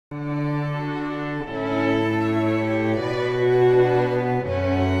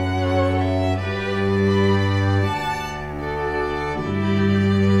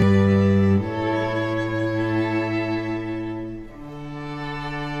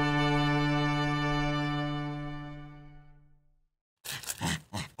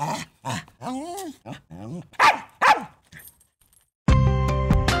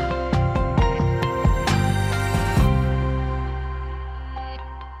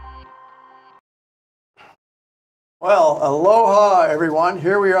Well, aloha, everyone.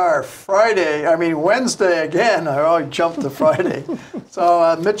 Here we are, Wednesday again. I always jumped to Friday.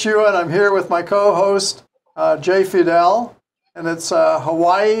 So, Mitch Ewan, I'm here with my co-host, Jay Fidel, and it's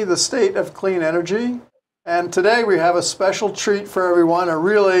Hawaii, the state of clean energy. And today we have a special treat for everyone, a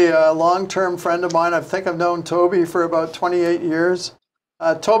really long-term friend of mine. I think I've known Toby for about 28 years.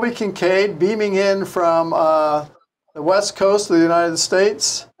 Toby Kincaid, beaming in from the west coast of the United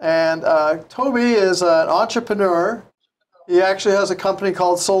States. And Toby is an entrepreneur. He actually has a company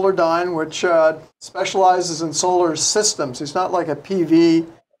called Solardyne, which specializes in solar systems. He's not like a PV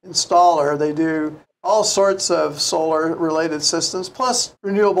installer. They do all sorts of solar-related systems, plus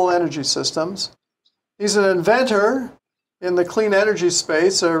renewable energy systems. He's an inventor in the clean energy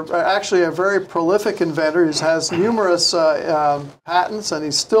space, actually a very prolific inventor. He has numerous patents, and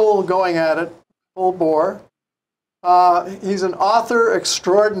he's still going at it full bore. He's an author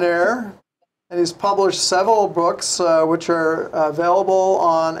extraordinaire, and he's published several books which are available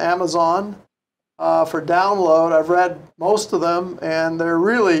on Amazon for download. I've read most of them, and they're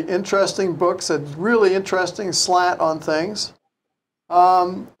really interesting books, a really interesting slant on things.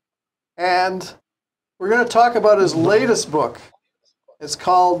 And we're going to talk about his latest book. It's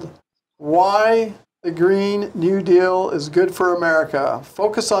called Why the Green New Deal is Good for America.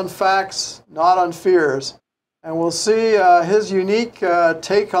 Focus on facts, not on fears. And we'll see his unique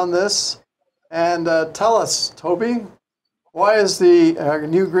take on this. And tell us, Toby, why is the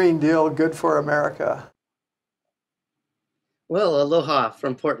new Green Deal good for America? Well, aloha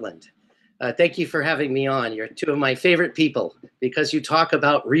from Portland. Thank you for having me on. You're two of my favorite people because you talk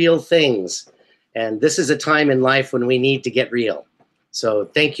about real things. And this is a time in life when we need to get real. So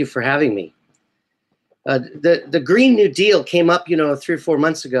thank you for having me. The Green New Deal came up, 3 or 4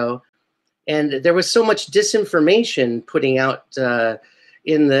 months ago, and there was so much disinformation putting out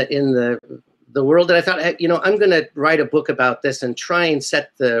in the world that I thought, I'm going to write a book about this and try and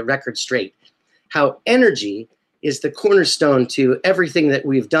set the record straight. How energy is the cornerstone to everything that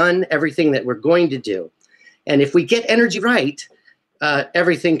we've done, everything that we're going to do. And if we get energy right,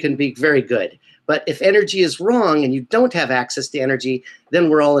 everything can be very good. But if energy is wrong and you don't have access to energy, then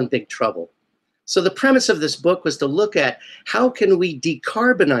we're all in big trouble. So the premise of this book was to look at how can we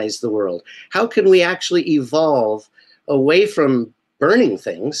decarbonize the world? How can we actually evolve away from burning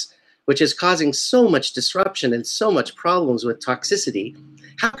things, which is causing so much disruption and so much problems with toxicity?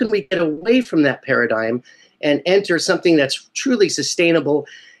 How can we get away from that paradigm and enter something that's truly sustainable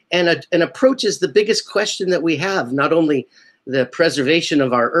and approaches the biggest question that we have, not only the preservation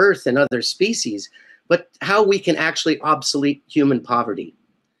of our earth and other species, but how we can actually obsolete human poverty.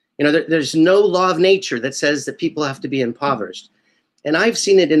 There's no law of nature that says that people have to be impoverished. And I've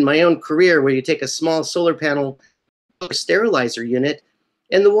seen it in my own career where you take a small solar panel or sterilizer unit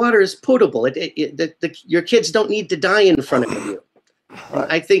and the water is potable. Your kids don't need to die in front of you.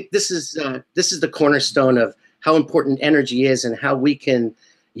 Right. I think this is the cornerstone of how important energy is and how we can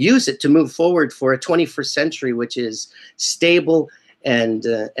use it to move forward for a 21st century, which is stable and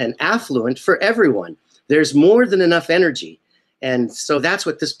affluent for everyone. There's more than enough energy. And so that's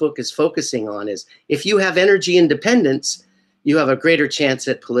what this book is focusing on, is if you have energy independence, you have a greater chance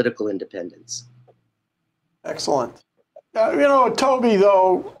at political independence. Excellent. Toby,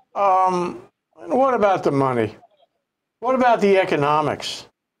 though, what about the money? What about the economics?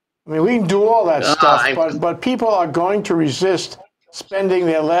 I mean, we can do all that stuff, but people are going to resist spending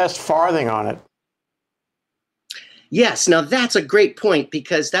their last farthing on it. Yes, now that's a great point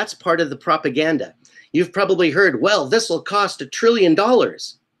because that's part of the propaganda. You've probably heard, well, this will cost $1 trillion.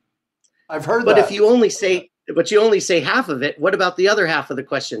 I've heard that. But if you only say half of it, what about the other half of the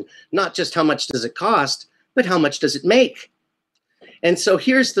question? Not just how much does it cost, but how much does it make? And so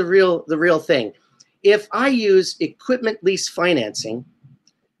here's the real thing. If I use equipment lease financing,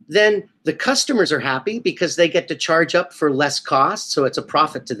 then the customers are happy because they get to charge up for less cost, so it's a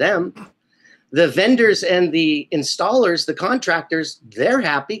profit to them. The vendors and the installers, the contractors, they're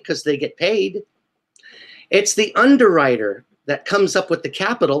happy because they get paid. It's the underwriter that comes up with the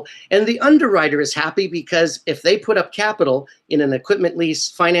capital, and the underwriter is happy because if they put up capital in an equipment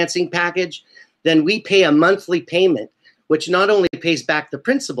lease financing package, then we pay a monthly payment, which not only pays back the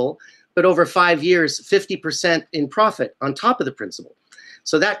principal, but over 5 years, 50% in profit on top of the principal.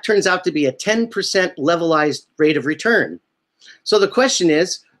 So that turns out to be a 10% levelized rate of return. So the question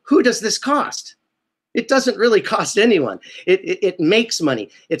is, who does this cost? It doesn't really cost anyone. It makes money.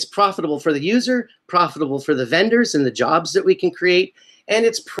 It's profitable for the user, profitable for the vendors and the jobs that we can create, and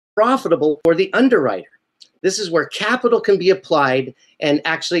it's profitable for the underwriter. This is where capital can be applied and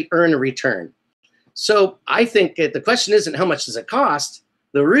actually earn a return. So I think the question isn't how much does it cost?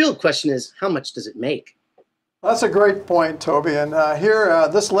 The real question is how much does it make? That's a great point, Toby. And here,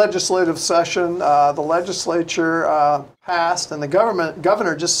 this legislative session, the legislature passed, and the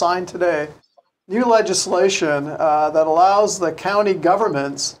governor just signed today, new legislation that allows the county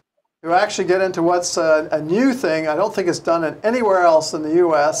governments to actually get into what's a new thing. I don't think it's done anywhere else in the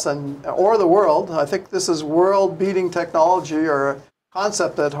U.S. or the world. I think this is world-beating technology, or a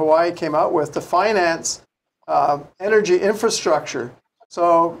concept that Hawaii came out with to finance energy infrastructure.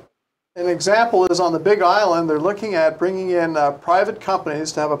 So an example is on the Big Island, they're looking at bringing in private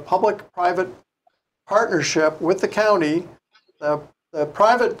companies to have a public-private partnership with the county. The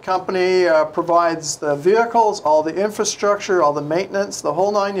private company provides the vehicles, all the infrastructure, all the maintenance, the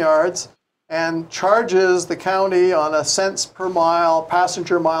whole 9 yards, and charges the county on a cents per mile,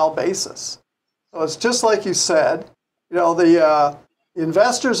 passenger mile basis. So it's just like you said, you know, the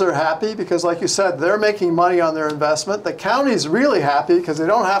investors are happy because, like you said, they're making money on their investment. The county's really happy because they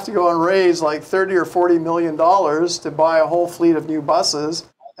don't have to go and raise like $30 or $40 million to buy a whole fleet of new buses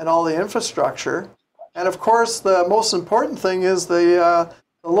and all the infrastructure. And of course, the most important thing is the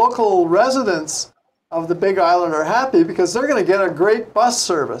local residents of the Big Island are happy because they're going to get a great bus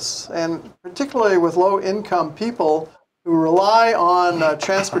service. And particularly with low-income people who rely on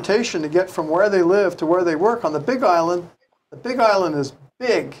transportation to get from where they live to where they work on the Big Island is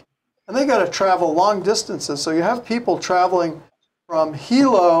big, and they got to travel long distances. So you have people traveling from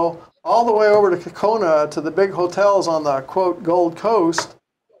Hilo all the way over to Kekona to the big hotels on the quote Gold Coast,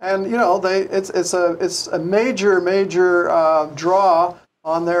 and you know it's a major draw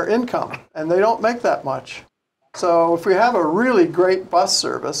on their income, and they don't make that much. So if we have a really great bus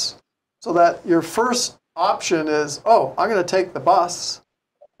service, so that your first option is, oh, I'm going to take the bus,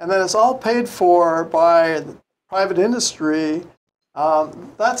 and then it's all paid for by private industry,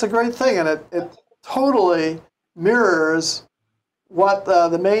 that's a great thing, and it totally mirrors what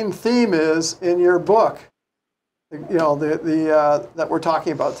the main theme is in your book, you know, that we're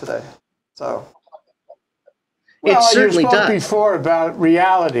talking about today. So, well, you spoke before about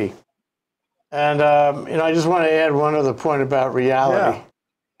reality, and you know, I just want to add one other point about reality,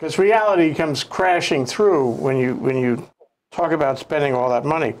 because reality comes crashing through when you talk about spending all that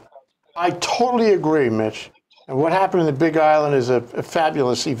money. I totally agree, Mitch. And what happened in the Big Island is a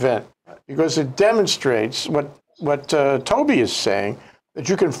fabulous event because it demonstrates what Toby is saying, that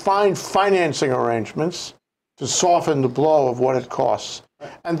you can find financing arrangements to soften the blow of what it costs.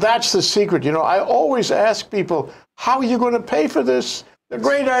 And that's the secret. You know, I always ask people, how are you going to pay for this? A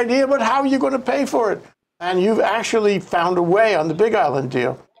great idea, but how are you going to pay for it? And you've actually found a way on the Big Island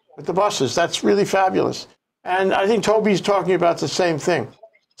deal with the buses. That's really fabulous. And I think Toby's talking about the same thing.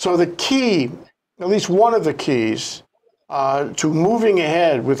 So the key, at least one of the keys to moving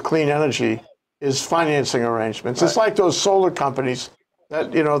ahead with clean energy is financing arrangements. Right. It's like those solar companies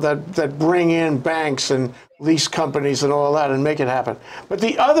that, you know, that bring in banks and lease companies and all that and make it happen. But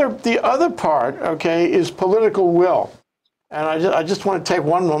the other part, okay, is political will. And I just want to take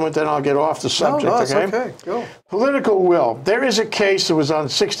one moment, then I'll get off the subject. No, that's okay. Go. Political will. There is a case that was on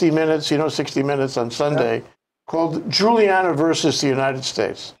 60 Minutes, you know, 60 Minutes on Sunday, called Juliana versus the United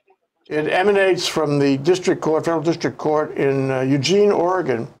States. It emanates from the district court, federal district court in Eugene,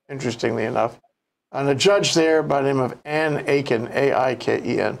 Oregon, interestingly enough, and a judge there by the name of Ann Aiken,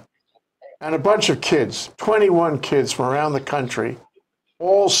 A-I-K-E-N, and a bunch of kids, 21 kids from around the country,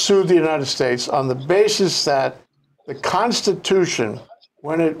 all sued the United States on the basis that the Constitution,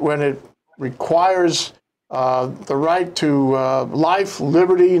 when it requires the right to life,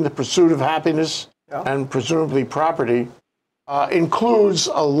 liberty, and the pursuit of happiness, and presumably property, includes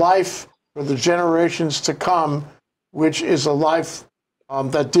a life for the generations to come, which is a life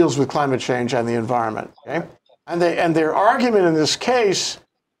that deals with climate change and the environment. Okay? And their argument in this case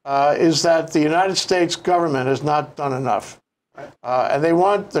is that the United States government has not done enough. And they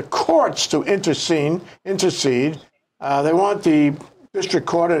want the courts to intercede. They want the district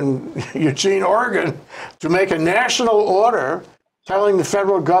court in Eugene, Oregon, to make a national order telling the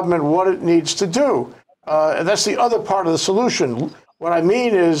federal government what it needs to do. And that's the other part of the solution. What I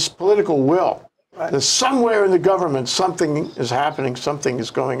mean is political will. Right. There's somewhere in the government something is happening, something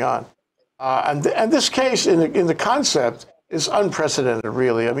is going on. And this case in the concept is unprecedented,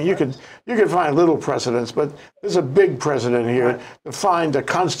 really. I mean, you could find little precedents, but there's a big precedent here to find a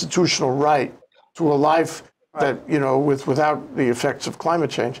constitutional right to a life that, you know, without the effects of climate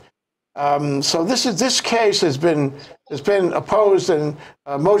change. So this case has been opposed, and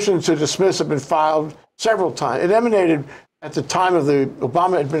motions to dismiss have been filed several times. It emanated at the time of the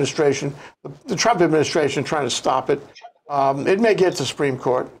Obama administration, the Trump administration trying to stop it. It may get to Supreme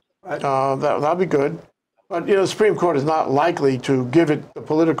Court. That'll be good. But, you know, the Supreme Court is not likely to give it the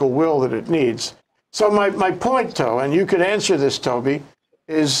political will that it needs. So my point, though, and you could answer this, Toby,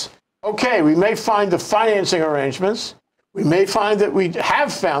 is, okay, we may find the financing arrangements. We may find that we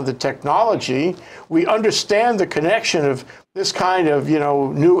have found the technology. We understand the connection of this kind of,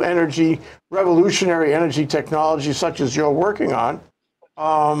 new energy, revolutionary energy technology such as you're working on.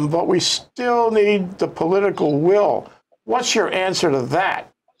 But we still need the political will. What's your answer to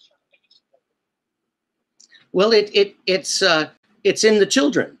that? Well, it's in the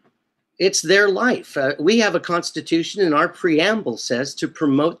children. It's their life. We have a constitution, and our preamble says to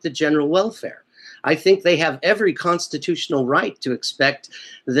promote the general welfare. I think they have every constitutional right to expect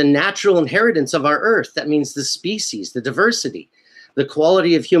the natural inheritance of our earth. That means the species, the diversity, the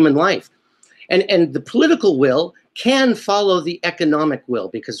quality of human life. And the political will can follow the economic will,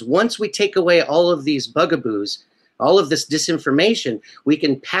 because once we take away all of these bugaboos, all of this disinformation, we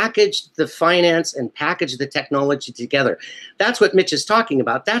can package the finance and package the technology together. That's what Mitch is talking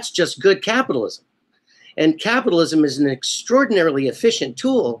about. That's just good capitalism. And capitalism is an extraordinarily efficient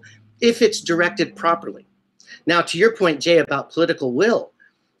tool if it's directed properly. Now, to your point, Jay, about political will,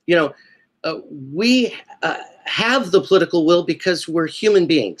 we have the political will because we're human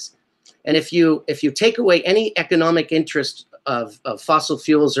beings. And if you take away any economic interest of fossil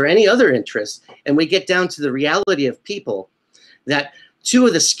fuels or any other interest, and we get down to the reality of people, that two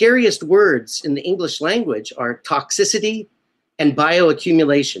of the scariest words in the English language are toxicity and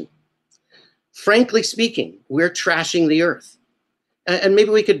bioaccumulation. Frankly speaking, we're trashing the earth. And maybe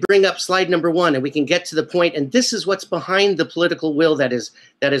we could bring up slide number 1 and we can get to the point. And this is what's behind the political will that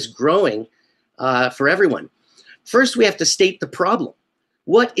is growing for everyone. First, we have to state the problem.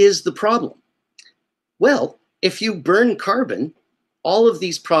 What is the problem? Well, if you burn carbon, all of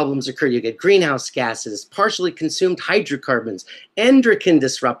these problems occur. You get greenhouse gases, partially consumed hydrocarbons, endocrine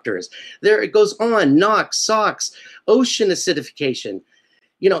disruptors. There it goes on, NOx, SOx, ocean acidification.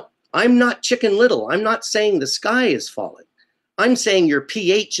 I'm not Chicken Little. I'm not saying the sky is falling. I'm saying your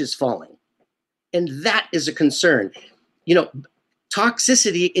pH is falling. And that is a concern.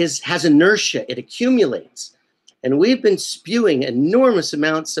 Toxicity has inertia. It accumulates. And we've been spewing enormous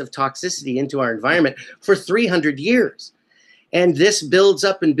amounts of toxicity into our environment for 300 years. And this builds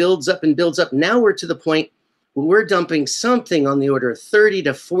up and builds up and builds up. Now we're to the point where we're dumping something on the order of 30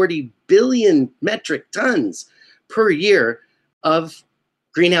 to 40 billion metric tons per year of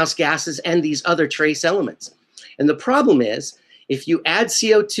greenhouse gases and these other trace elements. And the problem is, if you add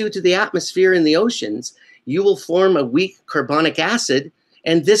CO2 to the atmosphere in the oceans, you will form a weak carbonic acid.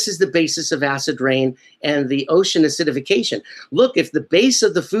 And this is the basis of acid rain and the ocean acidification. Look, if the base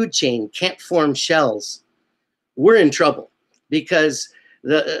of the food chain can't form shells, we're in trouble, because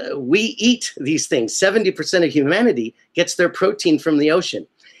we eat these things. 70% of humanity gets their protein from the ocean.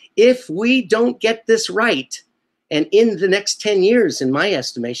 If we don't get this right, and in the next 10 years, in my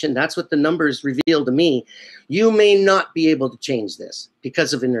estimation, that's what the numbers reveal to me, you may not be able to change this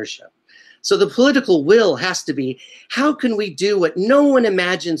because of inertia. So the political will has to be, how can we do what no one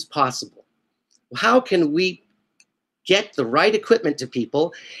imagines possible? How can we get the right equipment to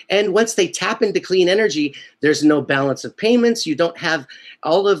people? And once they tap into clean energy, there's no balance of payments. You don't have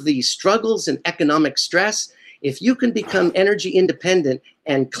all of the struggles and economic stress. If you can become energy independent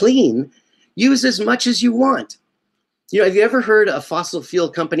and clean, use as much as you want. Have you ever heard a fossil fuel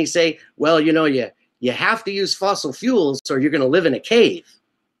company say, well, you have to use fossil fuels or you're going to live in a cave?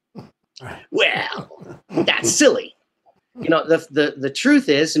 Well, that's silly. The truth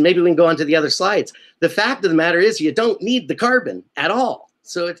is, and maybe we can go on to the other slides, the fact of the matter is you don't need the carbon at all.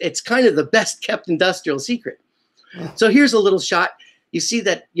 So it's kind of the best kept industrial secret. So here's a little shot. You see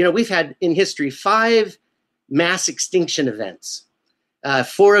that, we've had in history 5 mass extinction events.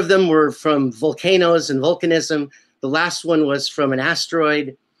 4 of them were from volcanoes and volcanism. The last one was from an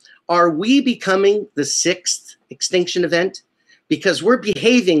asteroid. Are we becoming the 6th extinction event? Because we're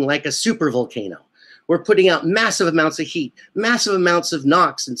behaving like a supervolcano. We're putting out massive amounts of heat, massive amounts of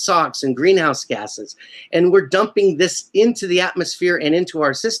NOx and SOx and greenhouse gases, and we're dumping this into the atmosphere and into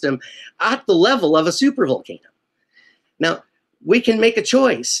our system at the level of a supervolcano. Now, we can make a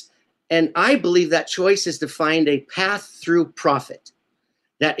choice, and I believe that choice is to find a path through profit.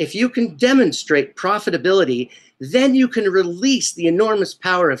 That if you can demonstrate profitability, then you can release the enormous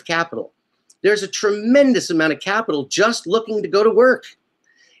power of capital. There's a tremendous amount of capital just looking to go to work.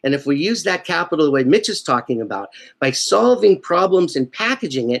 And if we use that capital the way Mitch is talking about, by solving problems and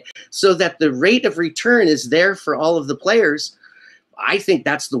packaging it so that the rate of return is there for all of the players, I think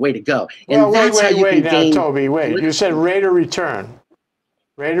that's the way to go. And well, that's wait now, Toby, wait. You said rate of return.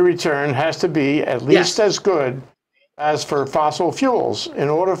 Rate of return has to be at least as good as for fossil fuels in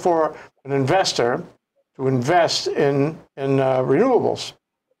order for an investor to invest in renewables.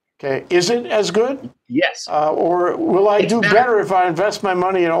 Okay, is it as good? Yes. Or will I do better if I invest my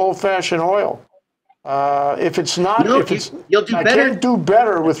money in old-fashioned oil? If it's not, No, you'll do I better. can't do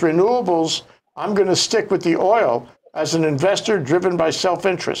better with renewables, I'm going to stick with the oil as an investor driven by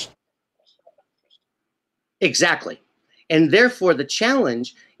self-interest. Exactly. And therefore, the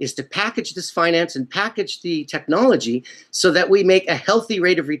challenge is to package this finance and package the technology so that we make a healthy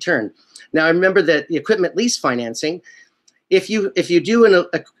rate of return. Now, I remember that the equipment lease financing, if you do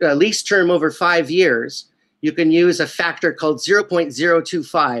a lease term over 5 years, you can use a factor called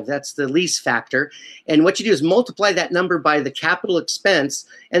 0.025. That's the lease factor. And what you do is multiply that number by the capital expense,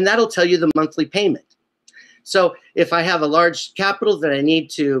 and that'll tell you the monthly payment. So if I have a large capital that I need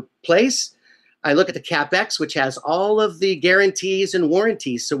to place, I look at the CapEx, which has all of the guarantees and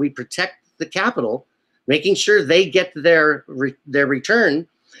warranties. So we protect the capital, making sure they get their return.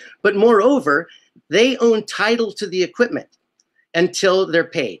 But moreover, they own title to the equipment until they're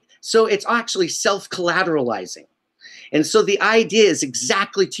paid. So it's actually self-collateralizing. And so the idea is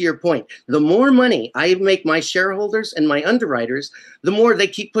exactly to your point. The more money I make my shareholders and my underwriters, the more they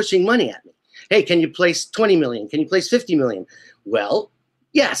keep pushing money at me. Hey, can you place 20 million? Can you place 50 million? Well,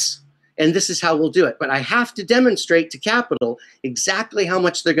 yes. And this is how we'll do it. But I have to demonstrate to capital exactly how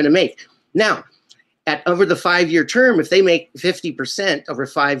much they're going to make. Now, over the 5-year term, if they make 50% over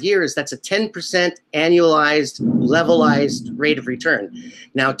 5 years, that's a 10% annualized, levelized rate of return.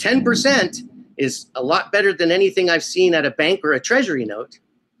 Now, 10% is a lot better than anything I've seen at a bank or a treasury note.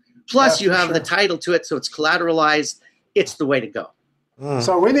 Plus, you have the title to it, so it's collateralized. It's the way to go.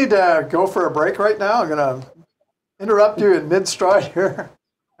 So we need to go for a break right now. I'm going to interrupt you in mid-stride here.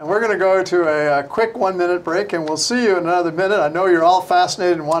 And we're going to go to a quick 1-minute break, and we'll see you in another minute. I know you're all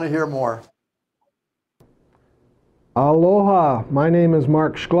fascinated and want to hear more. Aloha, my name is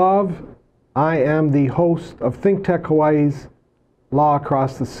Mark Shklov. I am the host of ThinkTech Hawaii's Law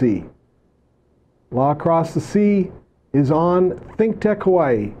Across the Sea. Law Across the Sea is on ThinkTech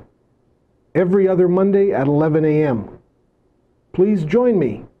Hawaii every other Monday at 11 a.m. Please join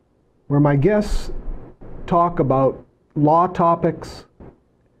me where my guests talk about law topics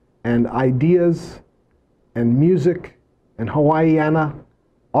and ideas and music and Hawaiiana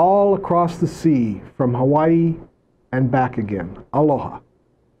all across the sea from Hawaii and back again. Aloha.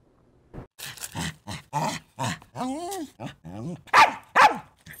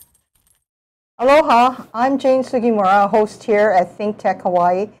 Aloha, I'm Jane Sugimura, host here at ThinkTech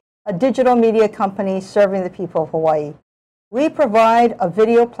Hawaii, a digital media company serving the people of Hawaii. We provide a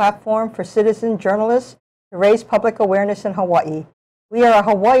video platform for citizen journalists to raise public awareness in Hawaii. We are a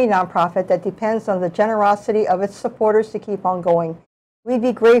Hawaii nonprofit that depends on the generosity of its supporters to keep on going. We'd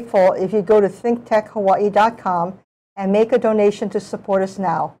be grateful if you go to thinktechhawaii.com and make a donation to support us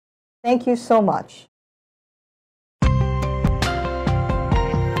now. Thank you so much.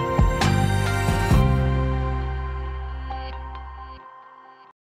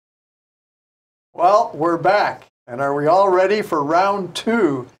 Well, we're back. And are we all ready for round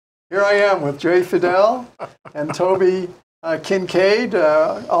 2? Here I am with Jay Fidel and Toby Kincaid,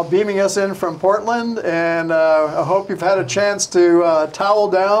 all beaming us in from Portland. And I hope you've had a chance to towel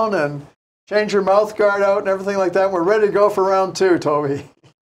down and change your mouth guard out and everything like that. We're ready to go for round 2, Toby.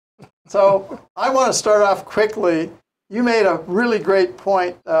 So I want to start off quickly. You made a really great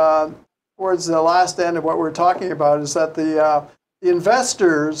point towards the last end of what we're talking about, is that the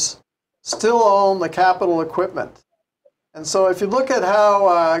investors still own the capital equipment. And so if you look at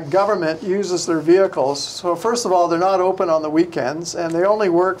how government uses their vehicles, so first of all, they're not open on the weekends, and they only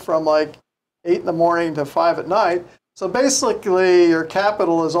work from like 8 in the morning to 5 at night. So basically, your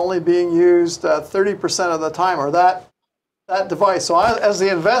capital is only being used 30% of the time, or that device. So as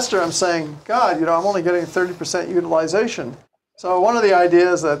the investor, I'm saying, God, you know, I'm only getting 30% utilization. So one of the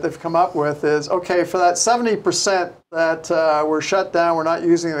ideas that they've come up with is, okay, for that 70% that we're shut down, we're not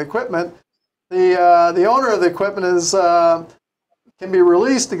using the equipment, the owner of the equipment can be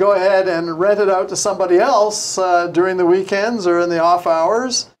released to go ahead and rent it out to somebody else during the weekends or in the off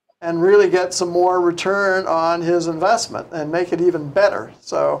hours, and really get some more return on his investment and make it even better.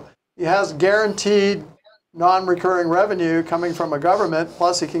 So he has guaranteed non-recurring revenue coming from a government,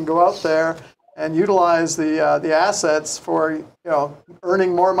 plus he can go out there and utilize the assets for, you know,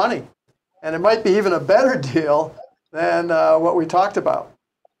 earning more money. And it might be even a better deal than what we talked about.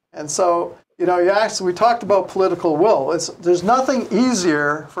 And so, you know, we talked about political will. There's nothing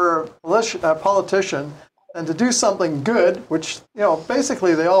easier for a politician than to do something good, which, you know,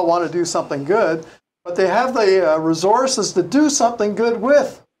 basically they all want to do something good, but they have the resources to do something good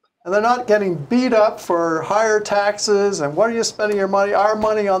with. And they're not getting beat up for higher taxes and what are you spending our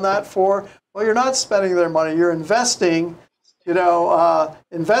money on that for? Well, you're not spending their money. You're investing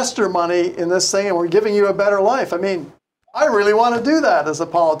investor money in this thing and we're giving you a better life. I mean, I really want to do that as a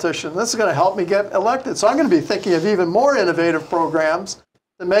politician. This is going to help me get elected. So I'm going to be thinking of even more innovative programs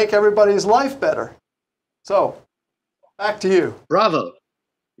to make everybody's life better. So back to you. Bravo.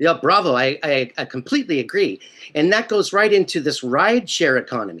 Yeah, bravo. I completely agree. And that goes right into this ride share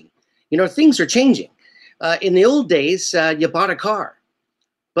economy. Things are changing. In the old days, you bought a car.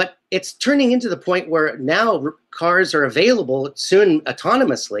 But it's turning into the point where now cars are available soon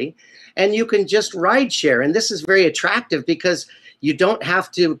autonomously, and you can just ride share. And this is very attractive because you don't have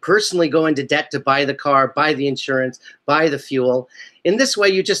to personally go into debt to buy the car, buy the insurance, buy the fuel. In this way,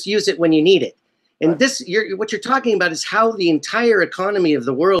 you just use it when you need it. And what you're talking about is how the entire economy of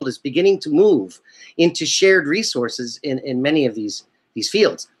the world is beginning to move into shared resources in many of these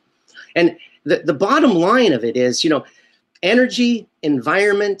fields. And the bottom line of it is, energy,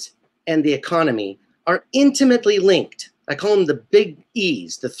 environment, and the economy are intimately linked. I call them the big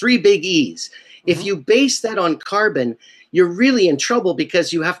E's, the 3 big E's. If you base that on carbon, you're really in trouble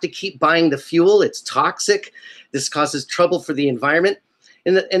because you have to keep buying the fuel. It's toxic. This causes trouble for the environment.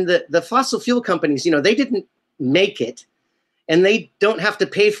 And the fossil fuel companies, they didn't make it, and they don't have to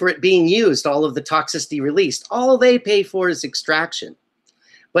pay for it being used, all of the toxicity released. All they pay for is extraction.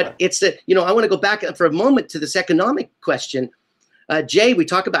 But it's I want to go back for a moment to this economic question. Jay, we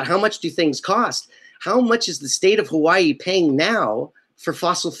talk about how much do things cost. How much is the state of Hawaii paying now for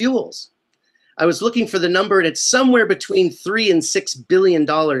fossil fuels? I was looking for the number, and it's somewhere between $3 and $6 billion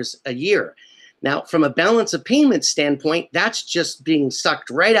a year. Now, from a balance of payments standpoint, that's just being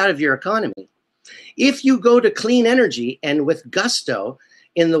sucked right out of your economy. If you go to clean energy and with gusto,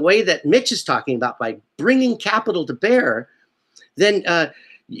 in the way that Mitch is talking about, by bringing capital to bear, then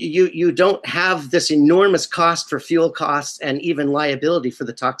you don't have this enormous cost for fuel costs and even liability for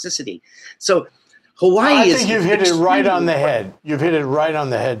the toxicity. So Hawaii is— I think you've hit it right on the head. You've hit it right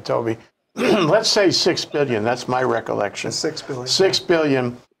on the head, Toby. Let's say $6 billion. That's my recollection. $6 billion. $6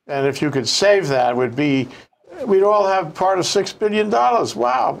 billion. And if you could save that, we'd all have part of $6 billion.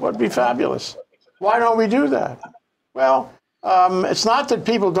 Wow, would be fabulous. Why don't we do that? Well, it's not that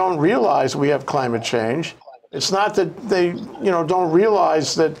people don't realize we have climate change. It's not that they, don't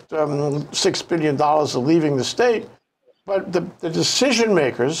realize that $6 billion are leaving the state, but the decision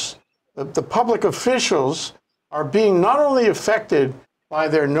makers, the public officials, are being not only affected by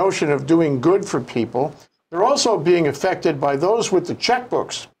their notion of doing good for people, they're also being affected by those with the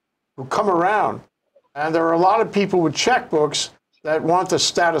checkbooks who come around. And there are a lot of people with checkbooks that want the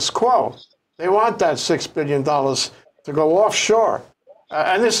status quo. They want that $6 billion to go offshore.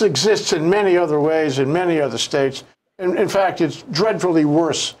 And this exists in many other ways in many other states. And in fact, it's dreadfully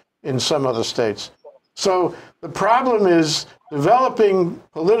worse in some other states. So the problem is developing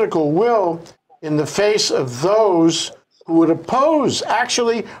political will in the face of those who would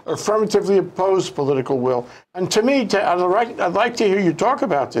actually affirmatively oppose political will. And to me, I'd like to hear you talk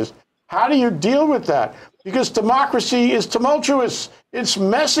about this. How do you deal with that? Because democracy is tumultuous. It's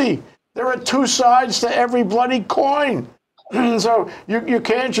messy. There are 2 sides to every bloody coin. So you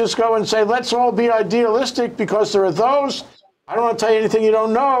can't just go and say, let's all be idealistic, because there are those— I don't want to tell you anything you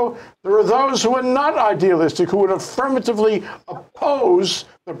don't know. There are those who are not idealistic, who would affirmatively oppose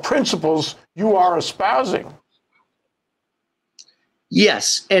the principles you are espousing.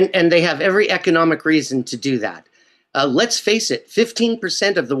 Yes, and they have every economic reason to do that. Let's face it,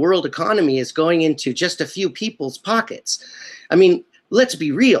 15% of the world economy is going into just a few people's pockets. I mean, let's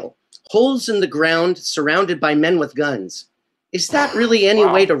be real. Holes in the ground surrounded by men with guns. Is that really any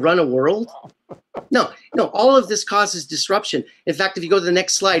way to run a world? No, all of this causes disruption. In fact, if you go to the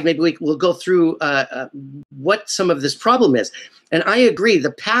next slide, maybe we'll go through what some of this problem is. And I agree,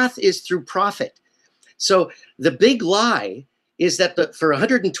 the path is through profit. So the big lie is that for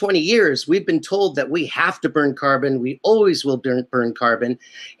 120 years, we've been told that we have to burn carbon. We always will burn carbon.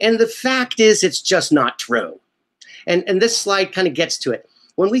 And the fact is, it's just not true. And this slide kind of gets to it.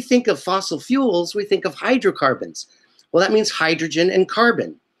 When we think of fossil fuels, we think of hydrocarbons. Well, that means hydrogen and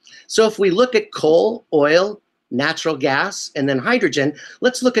carbon. So if we look at coal, oil, natural gas, and then hydrogen,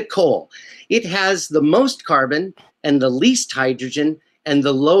 let's look at coal. It has the most carbon and the least hydrogen and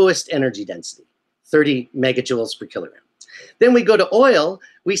the lowest energy density, 30 megajoules per kilogram. Then we go to oil,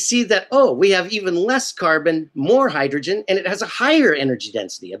 we see that, oh, we have even less carbon, more hydrogen, and it has a higher energy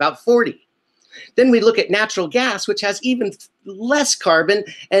density, about 40. Then we look at natural gas, which has even less carbon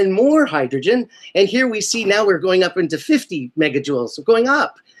and more hydrogen. And here we see now we're going up into 50 megajoules, so going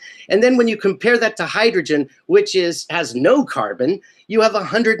up. And then when you compare that to hydrogen, which has no carbon, you have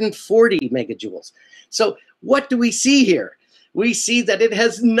 140 megajoules. So what do we see here? We see that it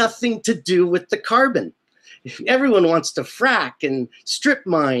has nothing to do with the carbon. everyone wants to frack and strip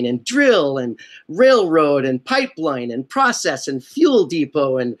mine and drill and railroad and pipeline and process and fuel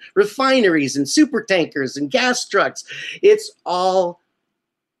depot and refineries and super tankers and gas trucks. It's all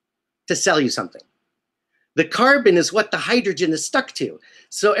to sell you something. The carbon is what the hydrogen is stuck to.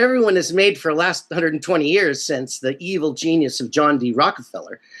 So everyone has made for the last 120 years since the evil genius of John D.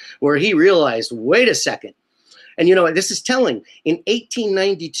 Rockefeller, where he realized, wait a second. And you know, this is telling. In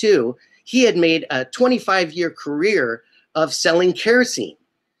 1892, he had made a 25-year career of selling kerosene.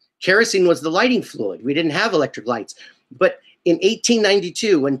 Kerosene was the lighting fluid. We didn't have electric lights. But in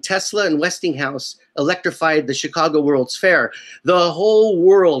 1892, when Tesla and Westinghouse electrified the Chicago World's Fair, the whole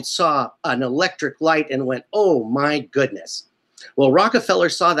world saw an electric light and went, oh my goodness. Well, Rockefeller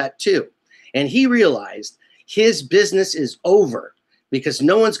saw that too. And he realized his business is over because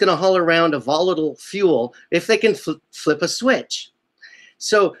no one's going to haul around a volatile fuel if they can flip a switch.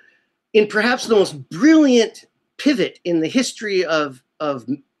 So in perhaps the most brilliant pivot in the history of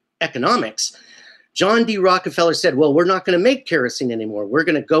economics, John D. Rockefeller said, well, we're not going to make kerosene anymore. We're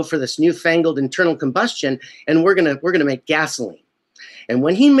going to go for this newfangled internal combustion, and we're going to make gasoline. And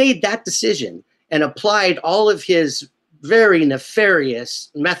when he made that decision and applied all of his very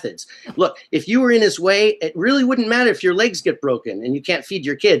nefarious methods, look, if you were in his way, it really wouldn't matter if your legs get broken and you can't feed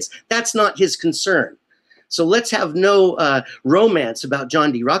your kids. That's not his concern. So let's have no romance about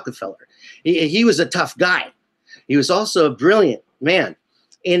John D. Rockefeller. He was a tough guy. He was also a brilliant man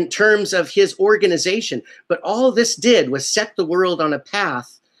in terms of his organization. But all this did was set the world on a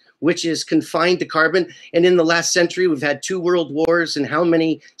path which is confined to carbon. And in the last century, we've had 2 world wars and how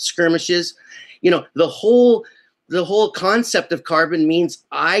many skirmishes. You know, the whole concept of carbon means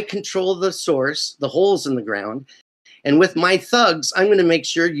I control the source, the holes in the ground. And with my thugs, I'm going to make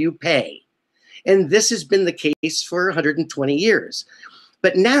sure you pay. And this has been the case for 120 years.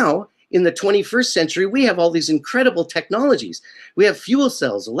 But now, in the 21st century, we have all these incredible technologies. We have fuel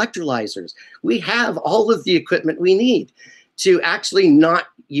cells, electrolyzers. We have all of the equipment we need to actually not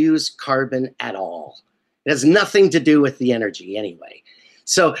use carbon at all. It has nothing to do with the energy anyway.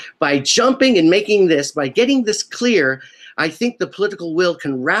 So by jumping and making this, by getting this clear, I think the political will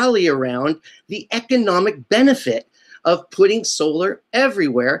can rally around the economic benefit of putting solar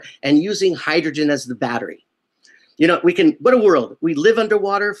everywhere and using hydrogen as the battery. You know, what a world. We live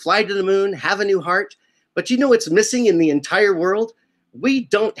underwater, fly to the moon, have a new heart. But you know what's missing in the entire world? We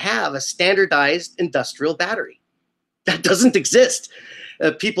don't have a standardized industrial battery. That doesn't exist.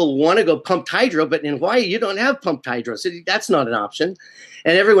 People want to go pumped hydro, but in Hawaii, you don't have pumped hydro. So that's not an option.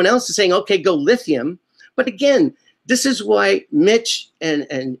 And everyone else is saying, okay, go lithium. But again, this is why Mitch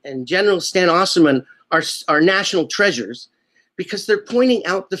and General Stan Osserman are national treasures, because they're pointing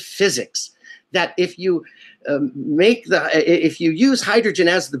out the physics that if you if you use hydrogen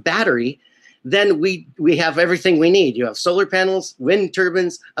as the battery, then we have everything we need. You have solar panels, wind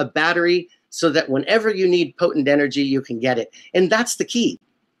turbines, a battery, so that whenever you need potent energy, you can get it. And that's the key.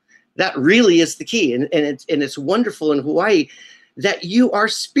 That really is the key. And it's wonderful in Hawaii that you are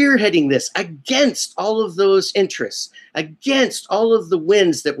spearheading this against all of those interests, against all of the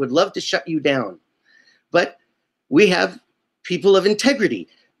winds that would love to shut you down. But we have people of integrity.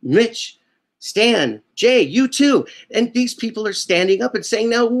 Mitch, Stan, Jay, you too. And these people are standing up and saying,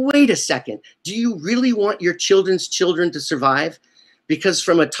 now, wait a second. Do you really want your children's children to survive? Because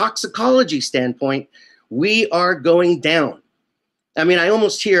from a toxicology standpoint, we are going down. I mean, I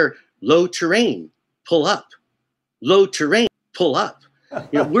almost hear low terrain, pull up. Low terrain, pull up.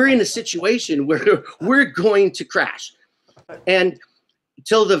 You know, we're in a situation where we're going to crash. And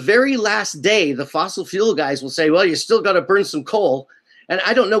till the very last day, the fossil fuel guys will say, well, you still got to burn some coal. And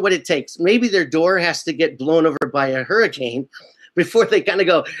I don't know what it takes. Maybe their door has to get blown over by a hurricane before they kind of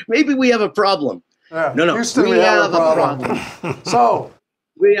go, maybe we have a problem. Yeah, no, Houston, we have a problem. So,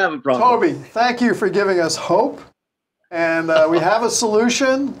 we have a problem. Toby, thank you for giving us hope. And we have a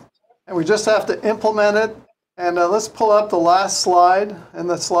solution, and we just have to implement it. And let's pull up the last slide in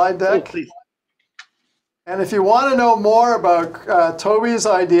the slide deck. Oh, please. And if you want to know more about Toby's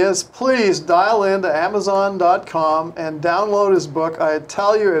ideas, please dial into Amazon.com and download his book. I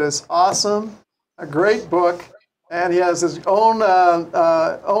tell you, it is awesome, a great book. And he has his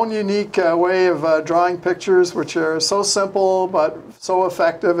own unique way of drawing pictures, which are so simple but so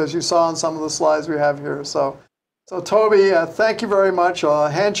effective, as you saw in some of the slides we have here. So Toby, thank you very much. A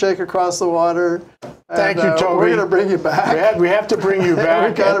handshake across the water. Thank you, Toby. We're going to bring you back. We have to bring you back.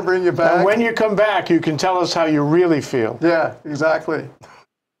 We've got to bring you back. And when you come back, you can tell us how you really feel. Yeah, exactly.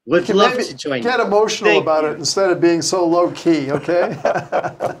 Would love to join. Get emotional about it instead of being so low key, okay?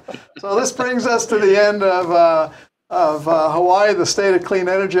 So this brings us to the end of of Hawaii, the state of clean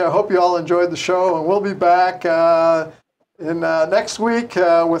energy. I hope you all enjoyed the show, and we'll be back next week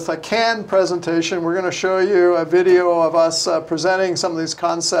with a canned presentation. We're going to show you a video of us presenting some of these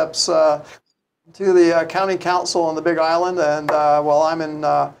concepts to the county council on the Big Island, and well,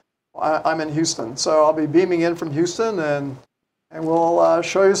 I'm in Houston, so I'll be beaming in from Houston, and we'll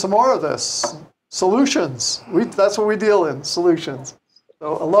show you some more of this. Solutions. That's what we deal in, solutions.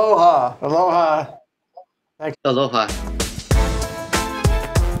 So aloha. Aloha. Aloha.